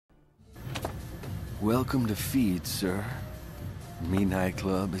Welcome to Feed, sir. Me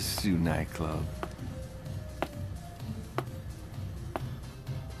nightclub is Sue nightclub.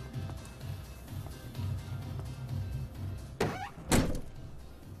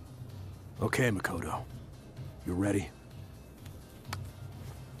 Okay, Makoto. You ready?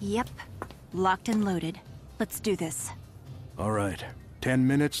 Yep. Locked and loaded. Let's do this. All right. 10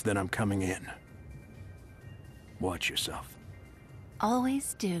 minutes, then I'm coming in. Watch yourself.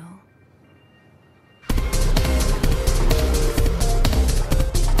 Always do.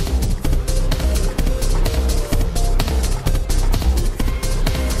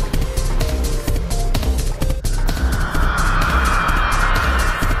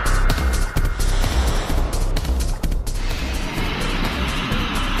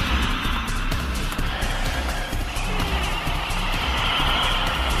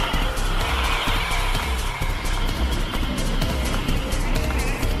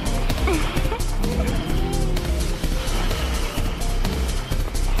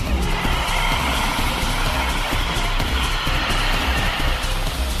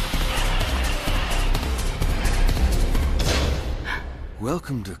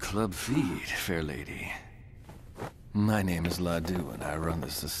 Welcome to Club Feed, fair lady. My name is Ladu, and I run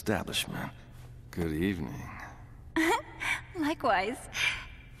this establishment. Good evening. Likewise.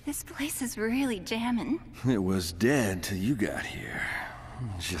 This place is really jammin'. It was dead till you got here.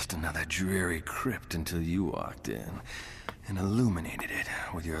 Just another dreary crypt until you walked in and illuminated it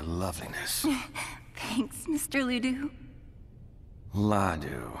with your loveliness. Thanks, Mr. Ludu.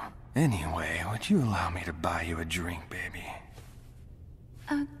 Ladu. Anyway, would you allow me to buy you a drink, baby?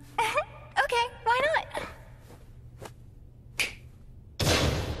 Okay, why not?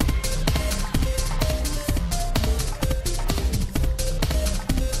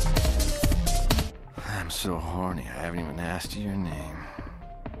 I'm so horny, I haven't even asked you your name.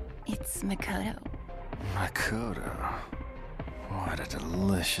 It's Makoto. Makoto. What a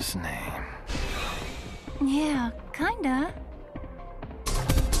delicious name. Yeah, kinda.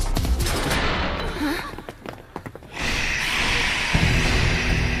 Huh?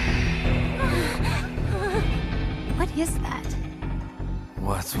 What is that?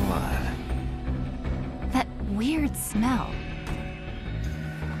 What's what? That weird smell.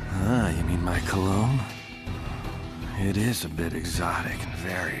 Ah, you mean my cologne? It is a bit exotic and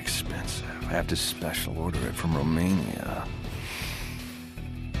very expensive. I have to special order it from Romania.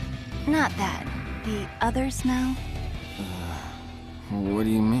 Not that. The other smell? What do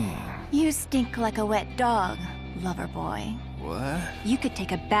you mean? You stink like a wet dog, lover boy. What? You could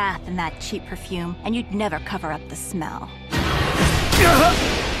take a bath in that cheap perfume, and you'd never cover up the smell.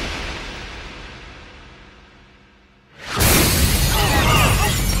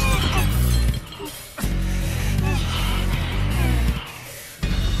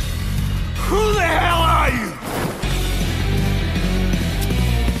 Who the hell are you?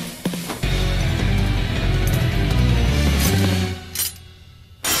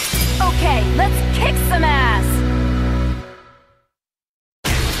 Okay, let's kick some ass!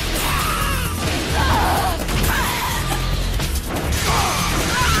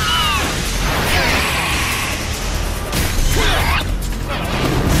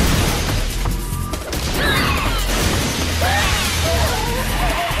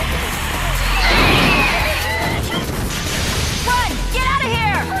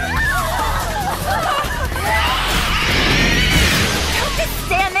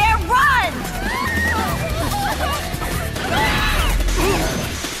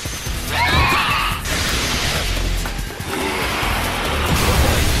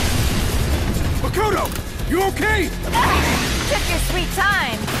 You okay? Took your sweet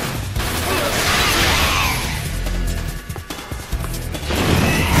time.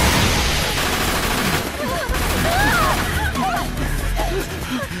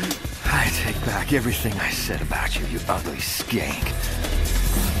 I take back everything I said about you, you ugly skank.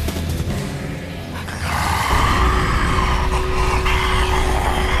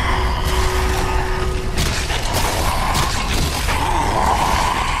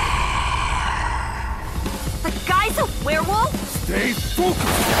 Werewolf? Stay focused!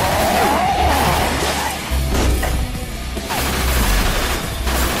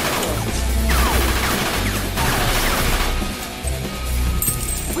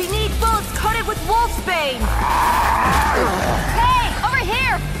 We need bullets coated with wolfsbane! Hey! Over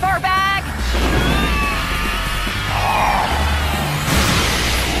here, furbag!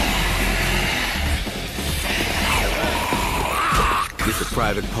 This a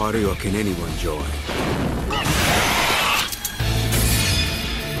private party or can anyone join?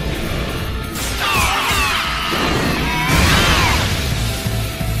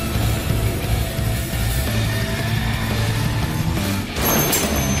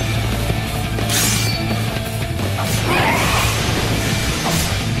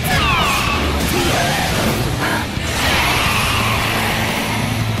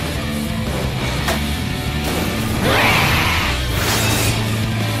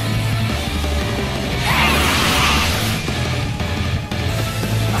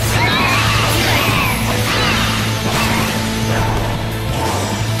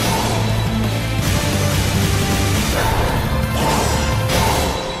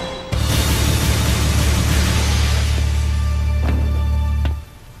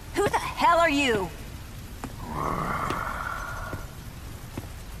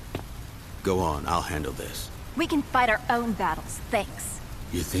 Go on, I'll handle this. We can fight our own battles, thanks.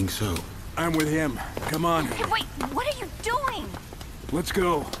 You think so? I'm with him. Come on. Hey, wait, what are you doing? Let's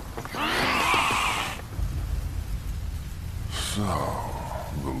go. So,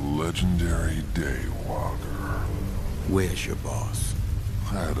 the legendary Daywalker. Where's your boss?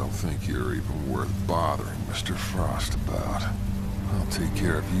 I don't think you're even worth bothering, Mr. Frost, about. I'll take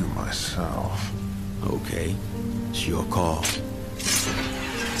care of you myself. Okay, it's your call.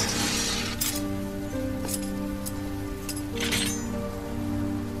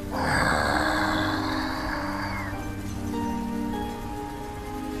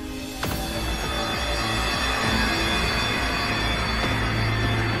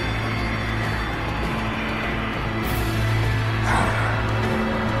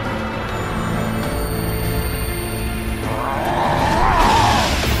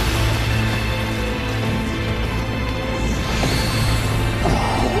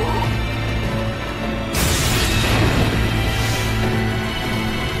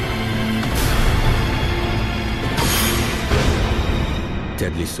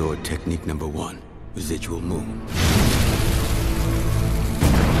 Deadly Sword Technique number 1, Residual Moon.